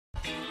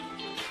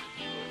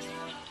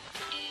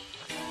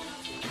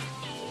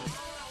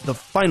The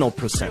final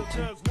percent.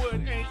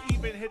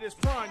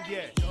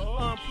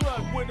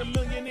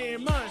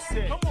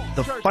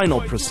 The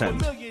final percent.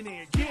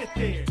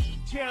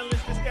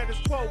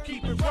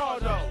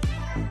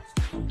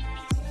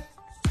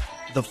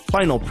 The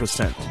final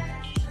percent.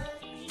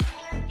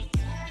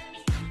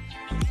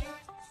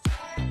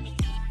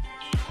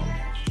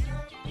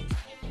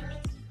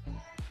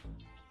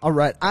 All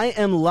right, I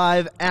am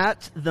live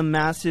at the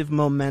Massive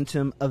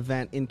Momentum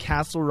event in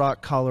Castle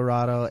Rock,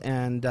 Colorado,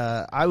 and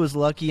I was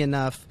lucky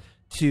enough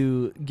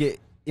to get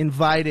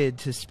invited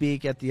to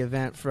speak at the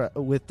event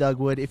with Doug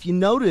Wood. If you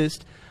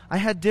noticed, I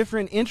had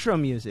different intro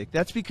music.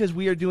 That's because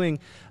we are doing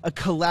a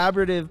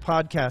collaborative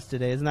podcast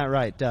today. Isn't that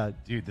right, Doug?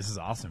 Dude, this is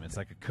awesome. It's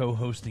like a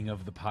co-hosting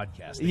of the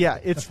podcast. Yeah,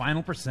 it's the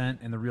final percent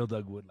and the real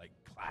Doug Wood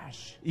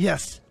clash.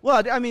 Yes.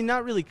 Well, I mean,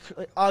 not really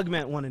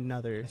augment one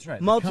another. That's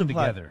right. Multiply. They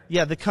come together.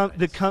 Yeah,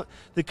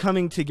 the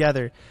coming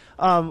together.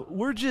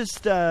 We're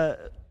just well.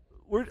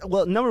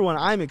 Number one,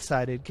 I'm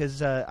excited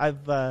because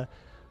I've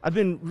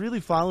been really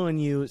following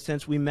you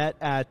since we met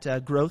at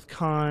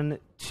GrowthCon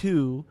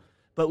 2,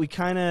 but we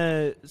kind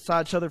of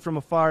saw each other from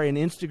afar in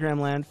Instagram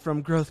land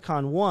from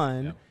GrowthCon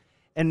 1, yep.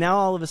 And now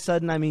all of a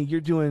sudden, I mean,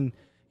 you're doing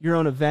your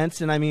own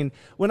events, and I mean,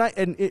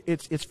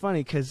 it's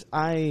funny because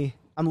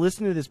I'm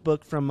listening to this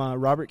book from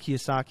Robert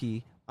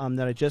Kiyosaki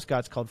that I just got.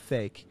 It's called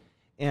Fake.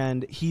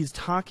 And he's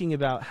talking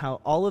about how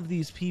all of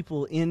these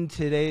people in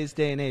today's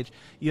day and age,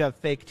 you have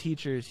fake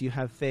teachers, you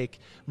have fake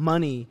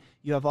money,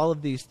 you have all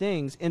of these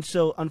things. And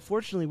so,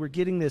 unfortunately, we're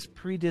getting this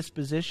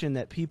predisposition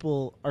that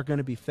people are going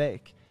to be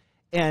fake.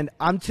 And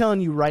I'm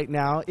telling you right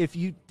now, if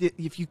you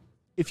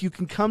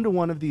can come to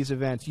one of these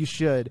events, you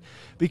should.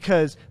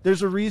 Because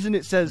there's a reason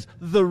it says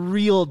the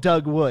real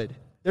Doug Wood.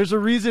 There's a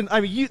reason. I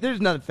mean, there's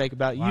nothing fake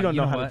about you. You don't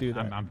know how to do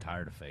that. I'm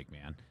tired of fake,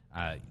 man.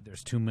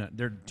 There's too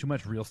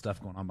much real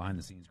stuff going on behind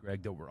the scenes,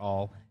 Greg, that we're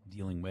all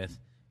dealing with.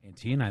 And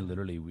T and I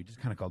we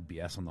just kind of called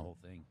BS on the whole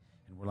thing.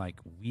 And we're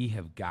like, we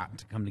have got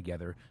to come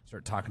together,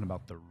 start talking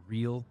about the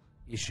real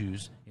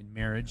issues in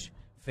marriage,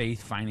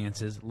 faith,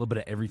 finances, a little bit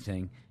of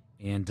everything.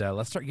 And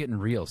let's start getting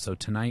real. So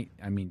tonight,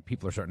 I mean,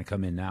 people are starting to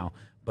come in now.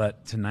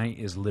 But tonight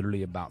is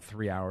literally about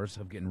 3 hours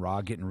of getting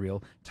raw, getting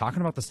real,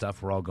 talking about the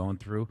stuff we're all going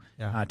through,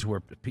 to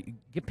where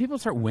get people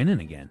to start winning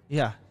again.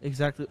 Yeah,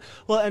 exactly.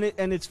 Well,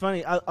 and it's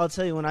funny. I'll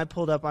tell you, when I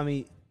pulled up, I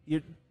mean,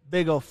 your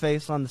big old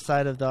face on the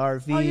side of the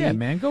RV. Oh yeah,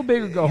 man, go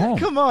big or go home.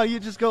 Come on, you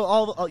just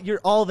go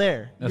you're all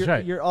there. That's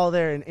right. You're all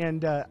there,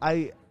 and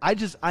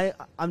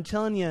I'm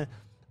telling you,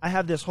 I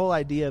have this whole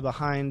idea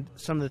behind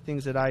some of the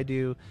things that I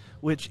do,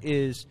 which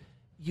is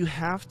you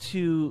have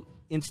to,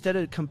 instead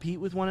of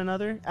compete with one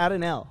another, add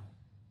an L.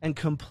 And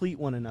complete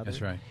one another.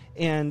 That's right.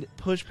 And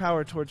push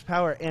power towards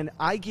power. And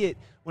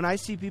when I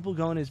see people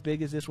going as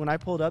big as this, when I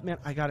pulled up, man,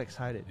 I got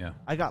excited. Yeah.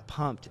 I got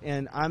pumped.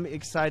 And I'm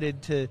excited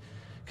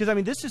because I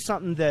mean, this is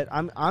something that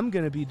I'm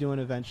going to be doing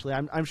eventually.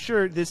 I'm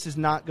sure this is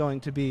not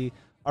going to be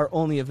our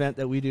only event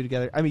that we do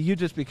together. I mean, you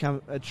just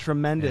become a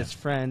tremendous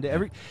friend.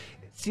 It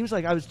seems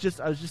like I was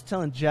just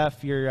telling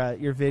Jeff,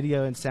 your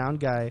video and sound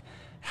guy,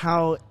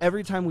 how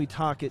every time we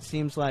talk, it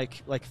seems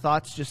like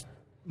thoughts just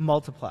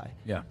multiply.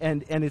 Yeah.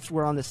 And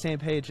we're on the same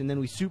page, and then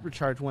we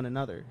supercharge one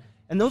another.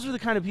 And those are the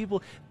kind of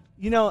people,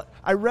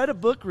 I read a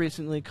book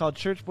recently called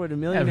Church Boy to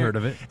Millionaire. I've heard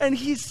of it. And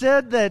he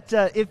said that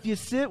if you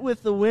sit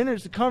with the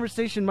winners, the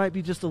conversation might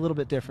be just a little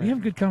bit different. We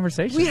have good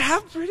conversations. We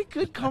have pretty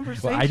good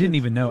conversations. Well, I didn't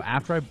even know.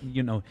 After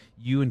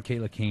you and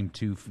Kayla came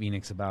to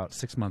Phoenix about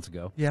 6 months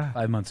ago. Yeah.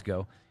 5 months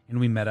ago. And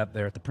we met up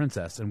there at the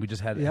Princess, and we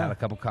just had a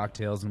couple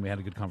cocktails, and we had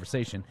a good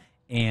conversation.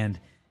 And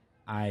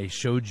I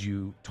told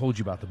you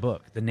about the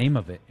book, the name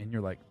of it, and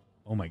you're like,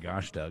 oh my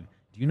gosh, Doug,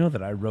 do you know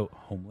that I wrote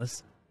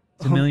Homeless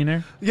to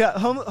Millionaire? Yeah,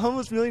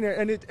 Homeless Millionaire,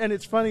 and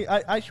it's funny.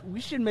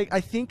 We should make.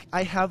 I think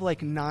I have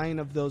like 9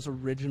 of those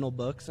original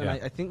books, and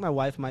I think my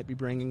wife might be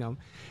bringing them.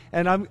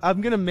 And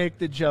I'm gonna make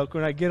the joke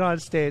when I get on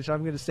stage.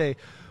 I'm gonna say,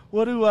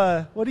 what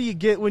do you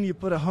get when you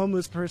put a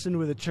homeless person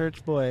with a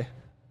church boy?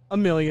 A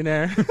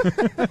millionaire.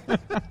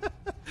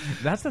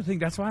 That's the thing.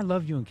 That's why I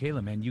love you and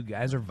Kayla, man. You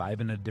guys are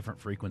vibing at a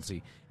different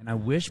frequency. And I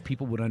wish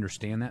people would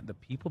understand that. The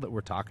people that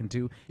we're talking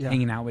to,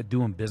 hanging out with,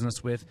 doing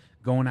business with,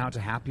 going out to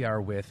happy hour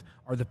with,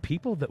 are the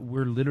people that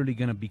we're literally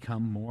going to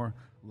become more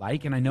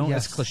like. And I know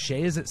as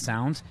cliche as it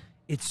sounds,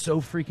 it's so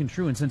freaking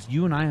true. And since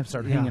you and I have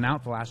started hanging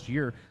out the last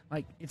year,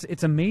 like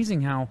it's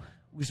amazing how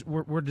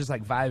we're just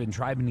like vibing,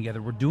 tribing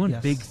together. We're doing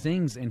big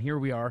things. And here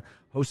we are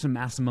hosting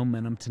Massive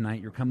Momentum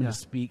tonight. You're coming to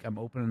speak. I'm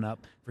opening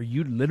up for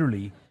you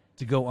literally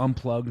to go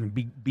unplug and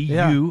be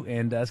you,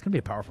 and it's gonna be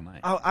a powerful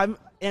night.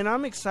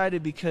 I'm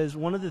excited because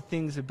one of the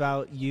things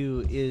about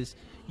you is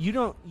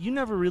you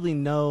never really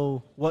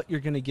know what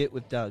you're gonna get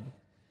with Doug,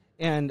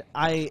 and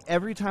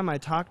every time I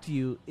talk to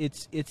you,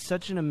 it's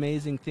such an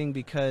amazing thing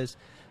because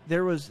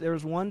there was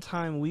one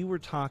time we were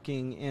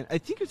talking, and I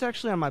think it was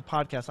actually on my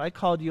podcast. I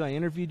called you, I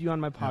interviewed you on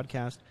my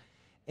podcast.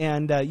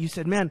 And you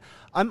said, man,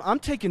 I'm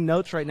taking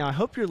notes right now. I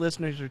hope your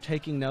listeners are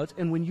taking notes.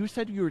 And when you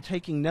said you were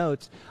taking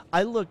notes,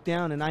 I looked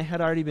down and I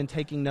had already been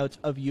taking notes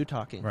of you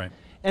talking. Right.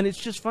 And it's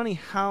just funny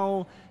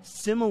how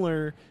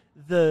similar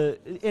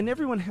and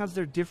everyone has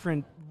their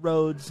different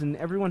roads and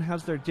everyone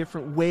has their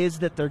different ways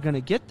that they're going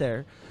to get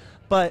there.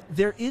 But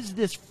there is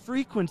this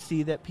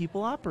frequency that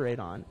people operate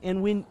on.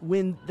 And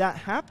when that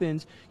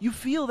happens, you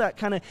feel that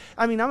kind of,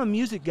 I mean, I'm a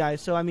music guy,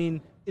 so I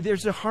mean,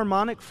 there's a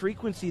harmonic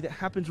frequency that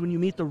happens when you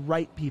meet the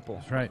right people.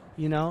 That's right.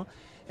 You know?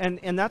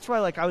 And that's why,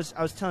 like I was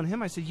telling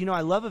him, I said, you know,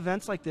 I love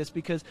events like this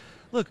because,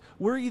 look,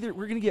 we're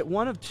going to get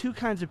one of two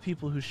kinds of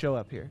people who show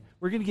up here.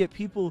 We're going to get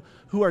people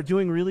who are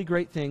doing really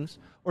great things,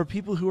 or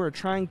people who are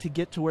trying to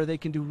get to where they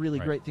can do really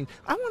great things.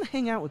 I want to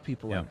hang out with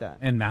people like that.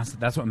 And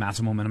that's what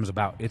Massive Momentum is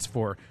about. It's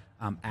for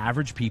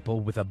average people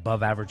with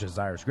above average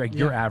desires. Greg,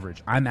 you're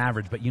average. I'm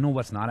average. But you know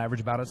what's not average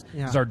about us?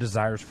 Is our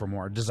desires for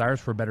more. Desires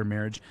for a better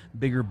marriage,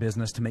 bigger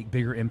business, to make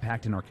bigger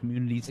impact in our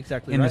communities,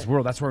 in this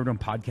world. That's why we're doing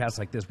podcasts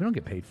like this. We don't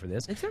get paid for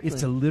this. Exactly.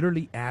 It's to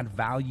literally add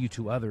value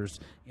to others.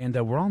 And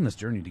we're all on this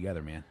journey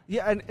together, man.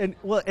 Yeah,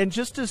 and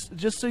just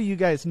so you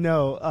guys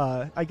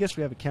know, I guess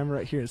we have a camera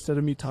right here instead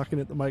of me talking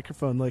at the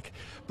microphone.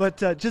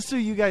 But just so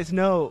you guys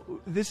know,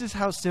 this is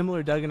how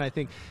similar Doug and I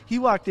think. He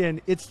walked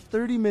in. It's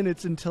 30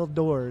 minutes until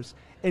doors.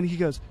 And he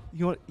goes,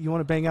 you want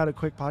to bang out a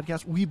quick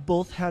podcast? We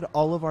both had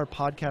all of our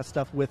podcast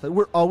stuff with us.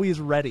 We're always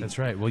ready. That's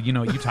right. Well, you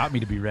know, you taught me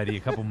to be ready a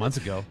couple months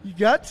ago. You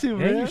got to,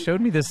 man. Yeah, you showed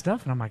me this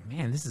stuff, and I'm like,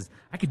 man,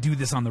 I could do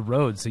this on the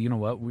road. So you know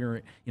what?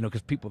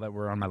 Because people that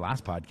were on my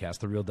last podcast,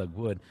 The Real Doug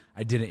Wood,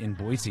 I did it in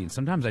Boise. And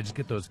sometimes I just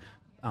get those,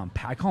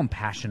 I call them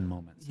passion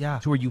moments. Yeah.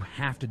 To where you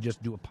have to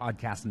just do a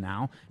podcast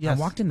now. Yes.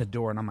 I walked in the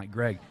door, and I'm like,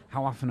 Greg,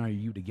 how often are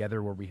you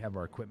together where we have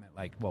our equipment?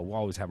 We'll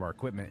always have our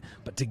equipment,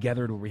 but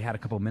together where we had a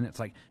couple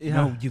minutes.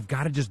 No, you've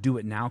got to just do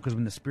it now, because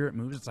when the Spirit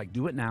moves, it's like,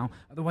 do it now.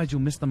 Otherwise,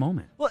 you'll miss the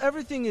moment. Well,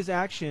 everything is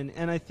action,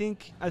 and I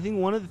think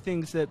one of the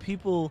things that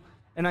people,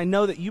 and I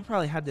know that you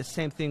probably had the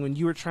same thing when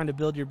you were trying to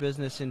build your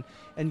business and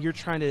you're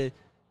trying to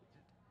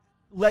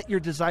let your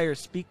desires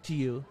speak to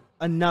you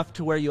enough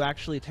to where you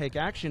actually take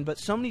action. But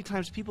so many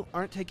times people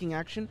aren't taking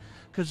action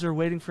because they're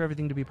waiting for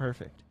everything to be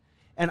perfect.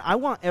 And I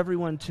want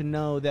everyone to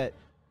know that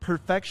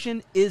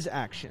perfection is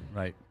action.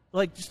 Right.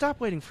 Stop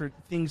waiting for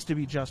things to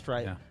be just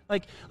right. Yeah.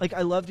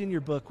 I loved in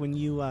your book when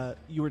you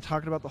were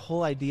talking about the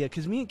whole idea,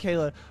 because me and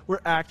Kayla,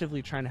 we're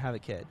actively trying to have a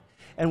kid.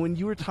 And when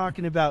you were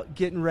talking about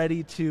getting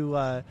ready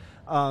to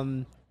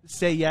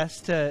say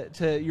yes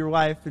to your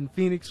wife, and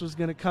Phoenix was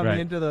going to come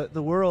into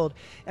the world,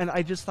 and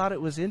I just thought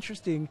it was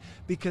interesting,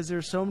 because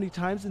there's so many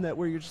times in that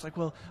where you're just like,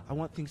 well, I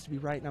want things to be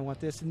right, and I want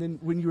this. And then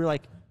when you were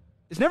like,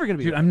 it's never going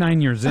to be right. I'm 9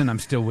 years in. I'm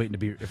still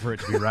waiting for it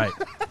to be right.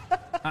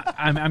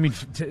 I mean,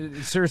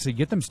 seriously,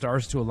 get them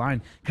stars to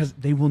align, because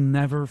they will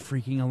never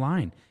freaking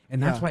align.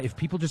 And that's why, if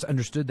people just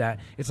understood that,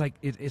 it's like,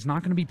 it's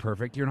not going to be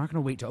perfect. You're not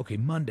going to wait till, okay,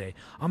 Monday,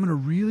 I'm going to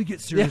really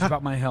get serious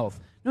about my health.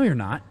 No, you're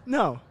not.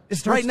 No. It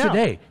starts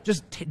today.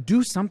 Just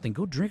do something.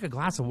 Go drink a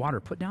glass of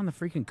water. Put down the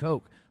freaking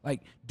Coke.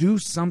 Do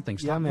something.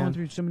 Stop going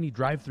through so many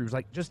drive-thrus.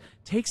 Just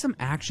take some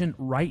action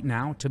right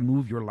now to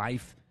move your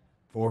life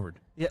forward.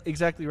 Yeah,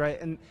 exactly right.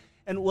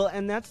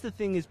 And that's the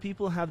thing, is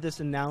people have this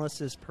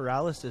analysis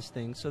paralysis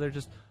thing. So they're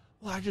just,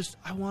 well,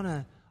 I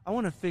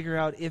want to figure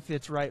out if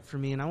it's right for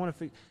me, and I want to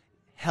figure.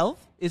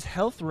 Health? Is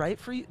health right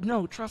for you?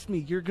 No, trust me,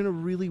 you're going to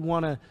really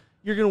want to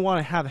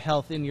have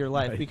health in your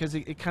life, because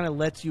it kind of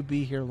lets you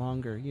be here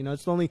longer. You know,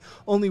 it's the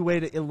only way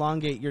to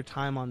elongate your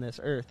time on this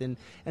earth. And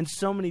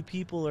so many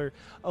people are,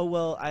 oh,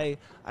 well, I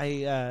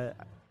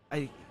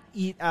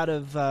eat out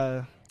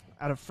of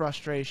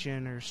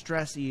frustration, or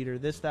stress eat, or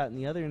this, that, and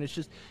the other. And it's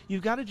just,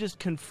 you've got to just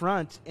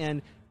confront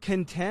and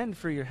contend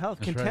for your health.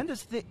 That's contend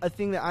is a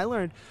thing that I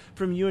learned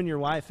from you and your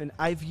wife, and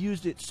I've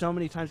used it so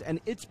many times, and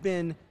it's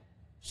been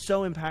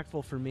so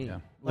impactful for me. Yeah.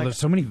 Well, there's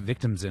so many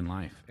victims in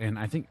life, and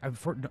I think,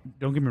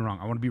 don't get me wrong,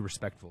 I want to be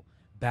respectful.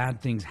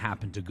 Bad things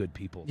happen to good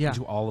people,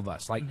 to all of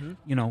us.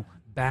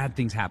 Bad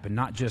things happen,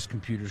 not just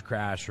computers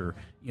crash, or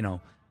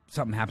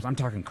something happens. I'm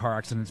talking car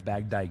accidents,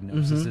 bad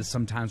diagnoses.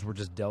 Sometimes we're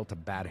just dealt a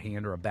bad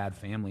hand or a bad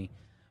family.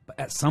 But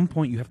at some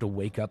point, you have to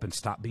wake up and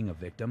stop being a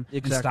victim,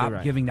 and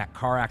stop giving that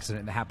car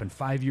accident that happened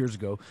 5 years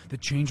ago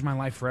that changed my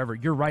life forever.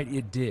 You're right,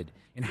 it did.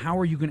 And how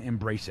are you going to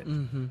embrace it?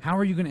 How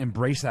are you going to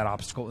embrace that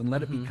obstacle and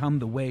let it become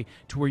the way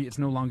to where it's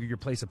no longer your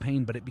place of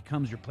pain, but it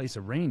becomes your place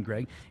of reign,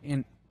 Greg?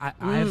 And I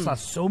have saw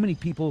so many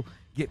people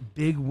get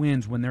big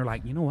wins when they're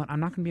like, you know what,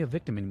 I'm not going to be a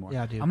victim anymore.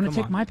 Yeah, dude, I'm going to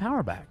take my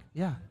power back.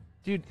 Yeah,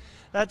 dude,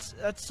 that's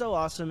so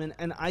awesome.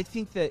 And I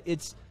think that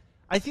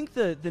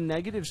the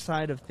negative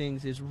side of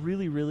things is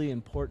really, really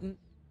important.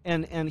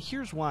 And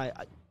here's why.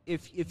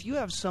 If you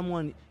have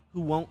someone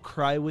who won't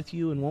cry with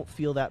you and won't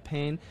feel that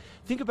pain,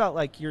 think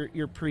about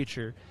your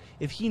preacher.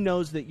 If he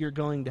knows that you're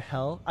going to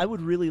hell, I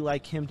would really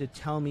like him to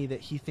tell me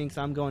that he thinks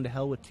I'm going to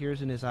hell with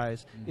tears in his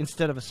eyes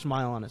instead of a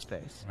smile on his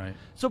face. Right.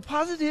 So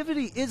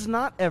positivity is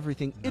not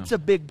everything. No. It's a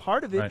big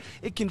part of it. Right.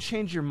 It can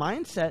change your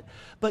mindset,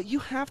 but you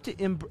have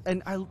to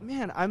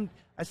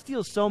I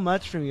steal so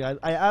much from you.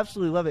 I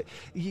absolutely love it.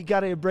 You got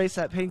to embrace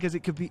that pain, because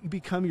it could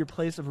become your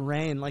place of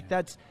reign.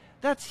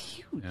 That's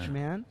huge,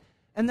 man.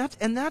 And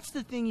that's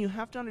the thing you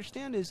have to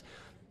understand, is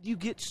you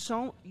get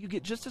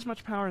just as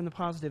much power in the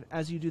positive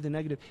as you do the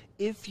negative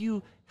if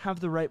you have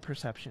the right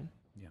perception.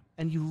 Yeah.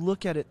 And you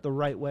look at it the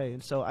right way.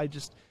 And so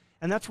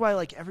and that's why,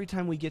 like, every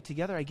time we get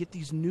together, I get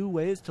these new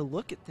ways to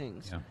look at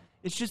things. Yeah.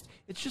 It's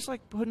just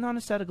like putting on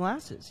a set of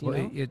glasses. You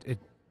know?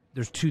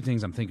 There's two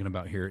things I'm thinking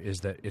about here.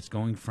 Is that it's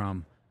going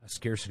from a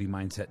scarcity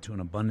mindset to an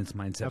abundance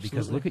mindset. Absolutely.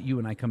 Because look at you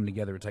and I coming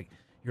together. It's like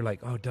you're like,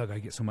 oh, Doug, I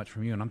get so much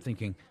from you, and I'm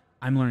thinking,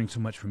 I'm learning so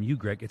much from you,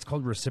 Greg. It's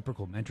called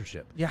reciprocal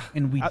mentorship. Yeah.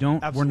 And we're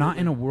Absolutely. not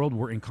in a world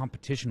we're in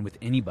competition with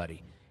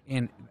anybody.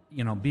 And,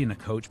 you know, being a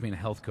coach, being a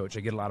health coach, I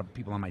get a lot of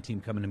people on my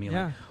team coming to me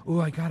like, oh,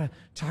 I got to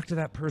talk to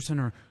that person,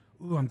 or,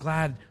 ooh, I'm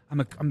glad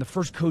I'm the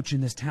first coach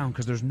in this town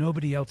because there's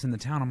nobody else in the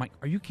town. I'm like,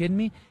 are you kidding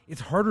me?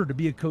 It's harder to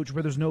be a coach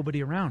where there's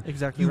nobody around.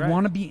 Exactly. You right.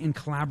 want to be in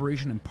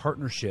collaboration and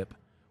partnership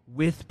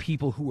with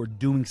people who are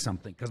doing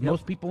something, because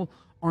most people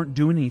aren't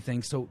doing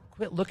anything. So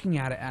quit looking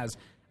at it as,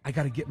 I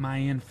got to get my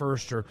in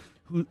first, or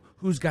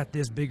who's got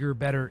this bigger,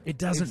 better. It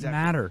doesn't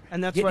matter.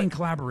 And that's get why, in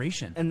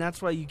collaboration. And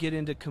that's why you get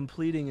into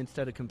completing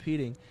instead of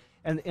competing.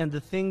 And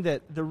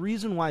the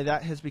reason why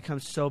that has become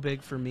so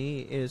big for me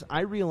is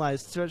I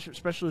realized,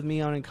 especially with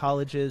me on in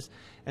colleges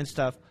and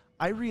stuff,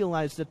 I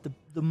realized that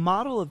the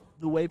model of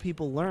the way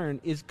people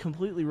learn is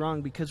completely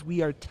wrong, because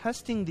we are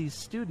testing these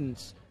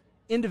students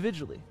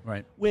individually.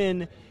 Right.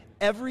 When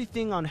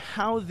everything on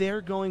how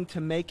they're going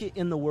to make it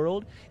in the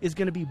world is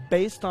going to be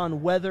based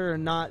on whether or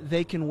not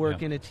they can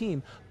work in a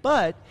team.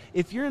 But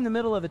if you're in the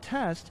middle of a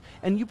test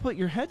and you put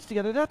your heads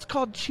together, that's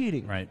called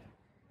cheating. Right.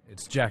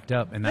 It's jacked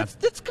up, and that's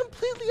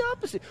completely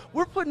opposite.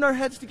 We're putting our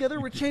heads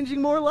together. We're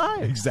changing more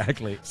lives.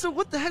 Exactly. So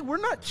what the heck? We're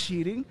not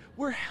cheating.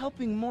 We're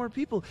helping more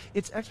people.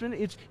 It's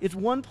exponential. It's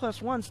 1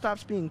 + 1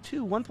 stops being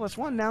 2. 1 +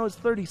 1 now is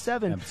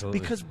 37.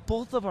 Absolutely. Because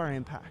both of our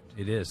impact.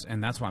 It is,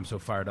 and that's why I'm so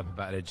fired up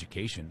about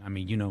education. I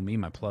mean, you know me,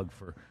 my plug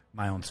for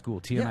my own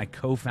school. Tia and I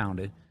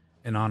co-founded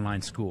an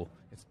online school.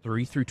 It's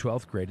 3 through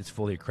 12th grade. It's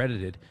fully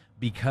accredited,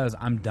 because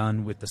I'm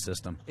done with the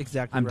system.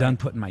 Exactly. I'm right. done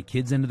putting my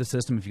kids into the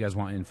system. If you guys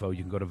want info,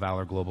 you can go to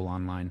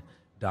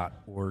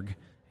valorglobalonline.org,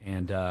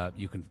 and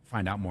you can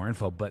find out more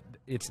info. But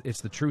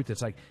it's the truth.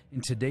 It's like,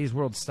 in today's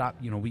world, stop.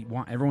 You know, we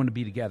want everyone to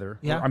be together.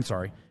 Yeah. I'm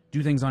sorry.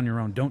 Do things on your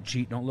own. Don't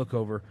cheat. Don't look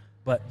over.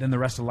 But then the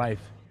rest of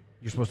life,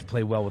 you're supposed to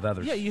play well with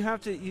others. Yeah, you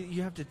have to.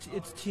 You have to.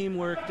 It's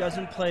teamwork.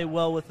 Doesn't play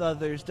well with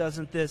others.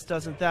 Doesn't this.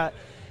 Doesn't that.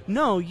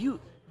 No, you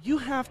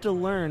have to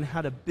learn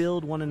how to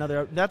build one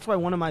another. That's why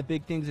one of my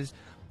big things is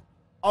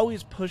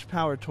always push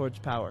power towards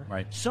power.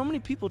 Right. So many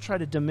people try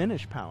to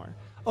diminish power.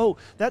 Oh,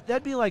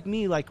 that'd be like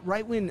me. Like,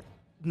 right when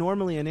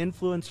normally an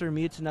influencer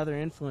meets another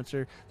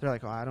influencer, they're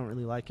like, oh, I don't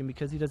really like him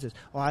because he does this.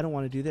 Oh, I don't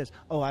want to do this.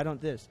 Oh, I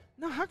don't this.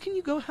 No, how can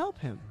you go help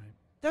him?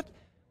 Right.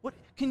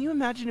 Can you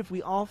imagine if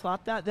we all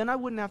thought that? Then I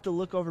wouldn't have to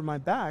look over my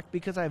back,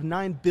 because I have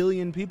 9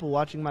 billion people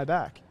watching my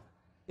back.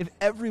 If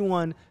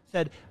everyone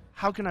said,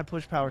 how can I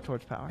push power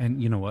towards power?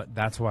 And you know what?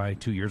 That's why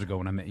 2 years ago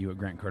when I met you at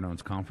Grant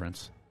Cardone's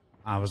conference,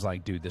 I was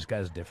like, dude, this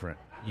guy's different.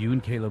 You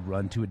and Caleb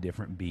run to a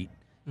different beat.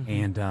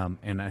 Mm-hmm.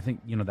 And I think,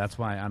 you know, that's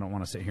why I don't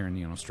want to sit here and,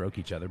 you know, stroke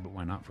each other, but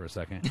why not for a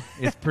second?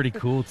 It's pretty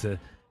cool to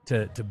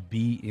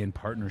be in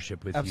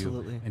partnership with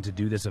Absolutely. you and to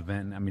do this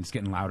event. I mean, it's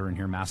getting louder in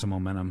here. Massive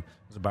momentum.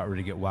 It's about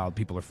ready to get wild.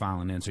 People are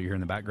filing in, so you're hearing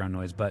the background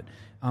noise. But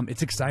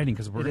it's exciting,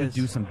 because we're going to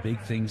do some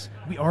big things.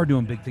 We are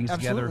doing big things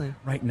together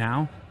right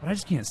now, but I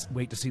just can't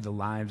wait to see the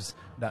lives,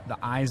 the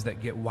eyes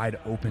that get wide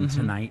open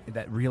tonight,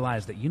 that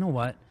realize that, you know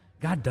what?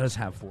 God does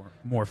have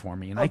more for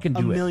me, and I can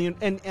do it.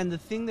 And the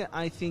thing that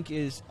I think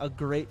is a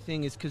great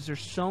thing is, because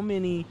there's so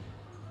many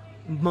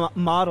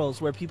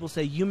models where people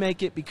say, you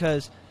make it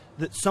because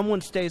someone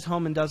stays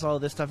home and does all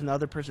of this stuff, and the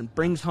other person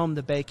brings home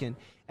the bacon.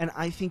 And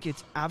I think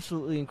it's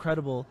absolutely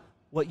incredible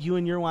what you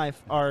and your wife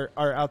are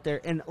out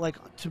there. And, like,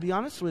 to be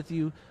honest with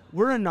you,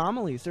 we're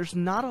anomalies. There's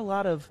not a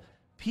lot of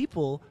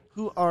people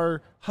who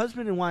are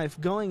husband and wife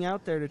going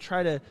out there to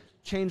try to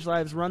change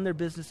lives, run their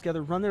business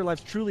together, run their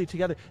lives truly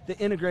together, the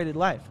integrated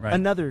life. Right.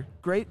 Another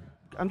great,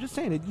 I'm just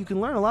saying, you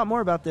can learn a lot more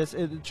about this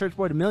at Church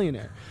Boy to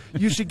Millionaire.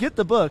 You should get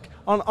the book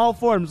on all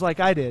forms like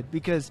I did,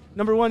 because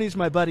number one, he's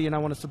my buddy and I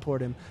want to support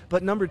him.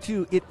 But number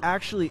two, it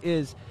actually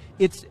is,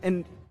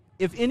 and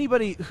if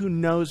anybody who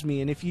knows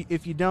me, and if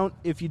you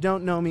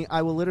don't know me,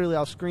 I'll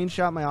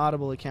screenshot my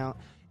Audible account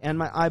and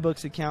my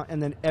iBooks account,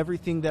 and then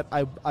everything that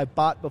I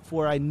bought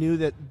before I knew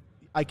that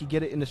I could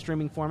get it in the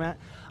streaming format.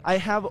 I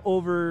have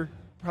over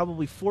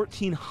probably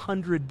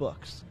 1,400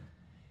 books.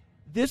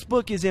 This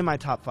book is in my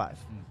top 5.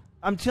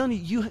 I'm telling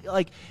you,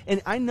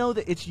 and I know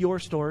that it's your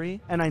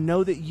story, and I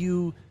know that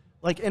you,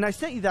 and I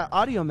sent you that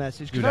audio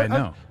message. Dude, I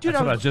know. That's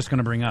what I was just going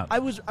to bring up. I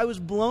was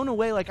blown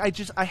away.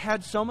 I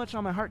had so much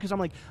on my heart, because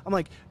I'm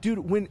like, dude,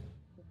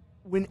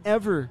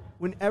 whenever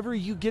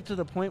you get to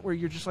the point where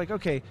you're just like,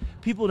 okay,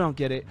 people don't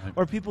get it,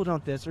 or people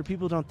don't this, or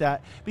people don't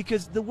that,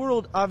 because the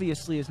world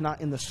obviously is not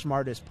in the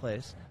smartest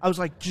place. I was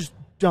like, just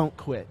don't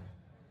quit.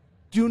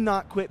 Do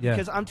not quit,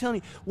 because I'm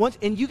telling you,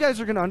 and you guys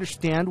are going to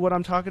understand what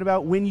I'm talking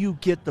about when you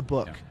get the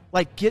book. Yeah.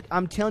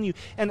 I'm telling you,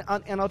 and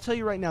I'll tell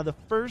you right now, the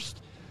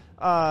first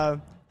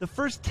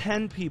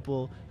 10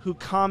 people who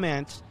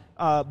comment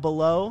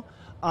below,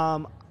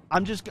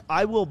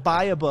 I will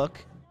buy a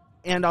book,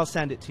 and I'll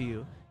send it to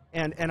you,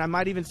 and I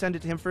might even send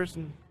it to him first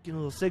and get a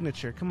little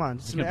signature. Come on,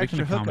 some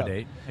extra hookup.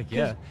 Heck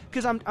yeah.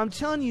 Because I'm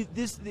telling you,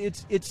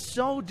 it's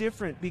so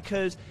different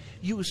because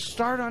you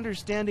start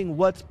understanding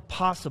what's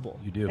possible.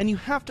 You do, and you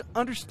have to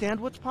understand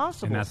what's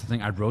possible. And that's the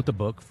thing. I wrote the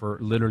book for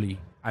literally.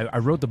 I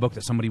wrote the book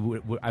that somebody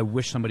I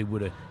wish somebody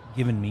would have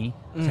given me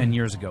 10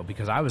 years ago,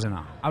 because I was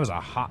a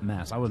hot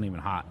mess. I wasn't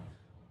even hot.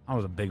 I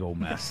was a big old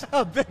mess.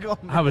 A big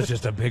old mess. I was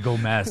just a big old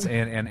mess,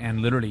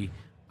 and literally,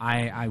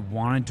 I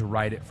wanted to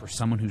write it for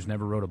someone who's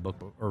never wrote a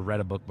book or read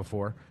a book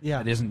before. Yeah.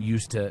 That isn't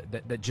used to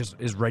that just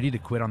is ready to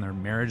quit on their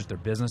marriage, their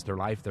business, their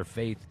life, their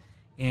faith,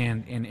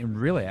 and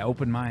really, I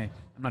opened my.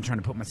 I'm not trying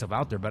to put myself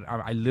out there, but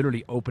I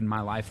literally opened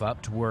my life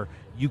up to where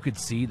you could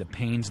see the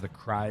pains, the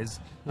cries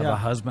of a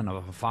husband,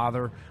 of a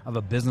father, of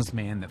a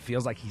businessman that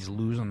feels like he's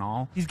losing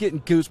all. He's getting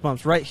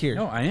goosebumps right here.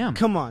 No, I am.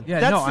 Come on.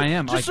 Yeah, I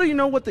am. Just so you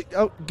know what the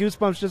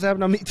goosebumps just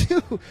happened on me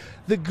too.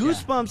 The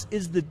goosebumps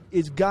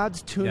is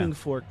God's tuning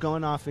fork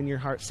going off in your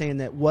heart, saying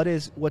that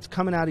what's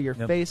coming out of your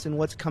face and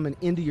what's coming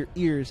into your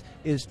ears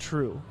is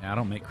true. Yeah, I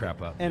don't make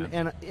crap up.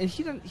 And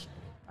he doesn't.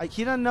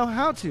 He doesn't know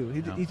how to.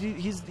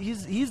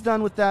 He's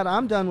done with that.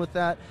 I'm done with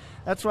that.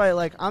 That's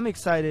why, I'm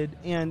excited,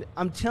 and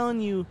I'm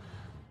telling you,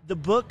 the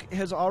book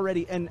has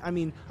already. And I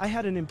mean, I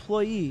had an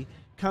employee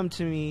come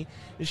to me,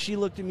 and she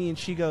looked at me and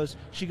she goes,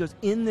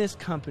 in this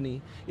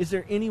company, is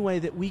there any way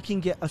that we can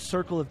get a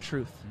circle of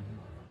truth? Mm-hmm.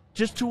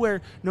 Just to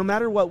where no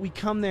matter what, we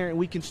come there and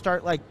we can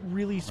start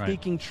really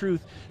speaking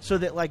truth, so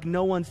that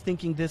no one's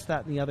thinking this,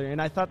 that, and the other.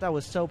 And I thought that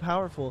was so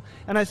powerful.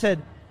 And I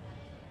said,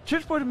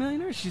 Church Board of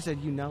Millionaires? She said,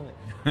 you know it.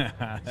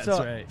 That's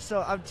right.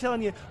 So I'm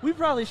telling you, we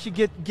probably should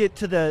get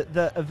to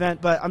the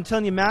event, but I'm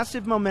telling you,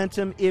 massive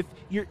momentum. If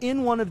you're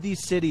in one of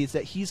these cities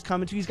that he's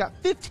coming to, he's got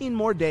 15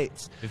 more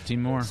dates. 15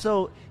 more.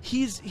 So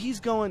he's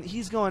going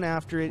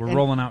after it. We're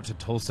rolling out to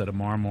Tulsa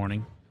tomorrow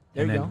morning.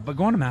 There you go. But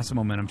go on to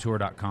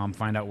MassiveMomentumTour.com,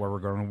 find out where we're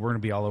going. We're going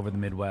to be all over the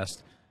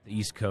Midwest, the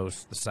East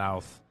Coast, the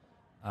South.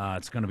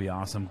 It's going to be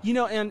awesome.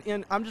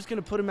 And I'm just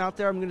going to put him out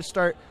there. I'm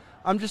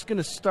just going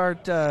to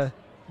start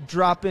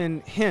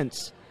dropping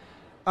hints.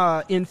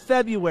 In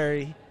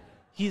February,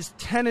 he's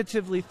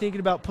tentatively thinking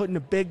about putting a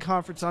big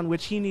conference on,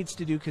 which he needs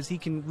to do because he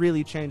can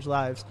really change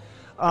lives.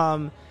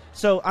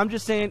 So I'm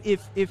just saying,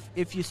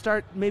 if you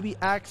start maybe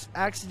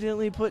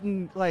accidentally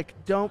putting,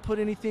 don't put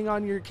anything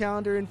on your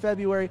calendar in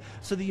February,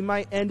 so that you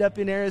might end up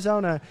in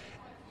Arizona,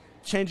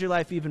 change your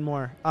life even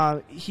more.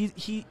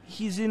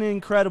 He's an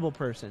incredible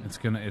person. It's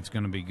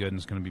gonna be good, and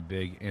it's gonna be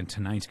big, and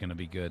tonight's gonna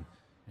be good.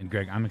 And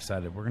Greg, I'm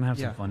excited. We're gonna have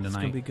some fun tonight. It's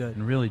gonna be good.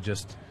 And really,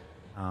 just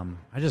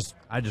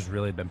I just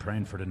really been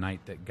praying for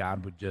tonight that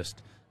God would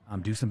just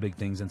do some big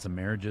things in some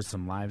marriages,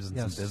 some lives, and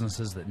some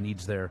businesses that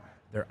needs their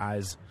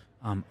eyes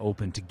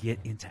open to get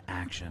into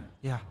action.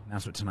 Yeah, and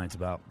that's what tonight's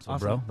about. So,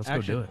 awesome. Bro, let's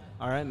go do it.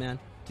 All right, man,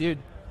 dude.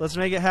 Let's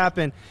make it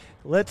happen.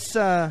 Let's.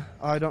 I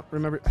don't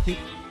remember. I think.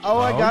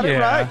 I got it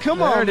right.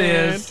 Come on, there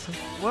it man. is.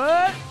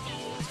 What?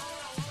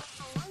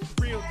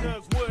 Real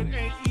Doug Wood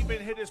ain't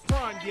even hit his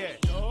prime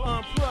yet.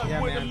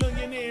 Unplugged with a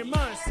millionaire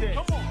mindset.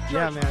 Come on,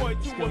 yeah, man. Boy,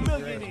 you a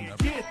millionaire.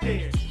 Get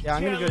there. Yeah,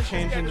 I'm gonna go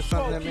change into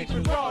something that makes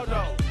me look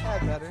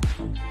better.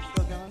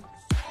 Still going.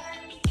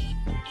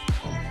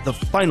 The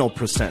final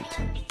percent.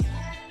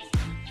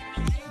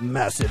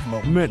 Massive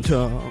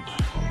momentum.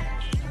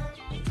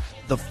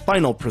 The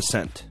final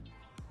percent.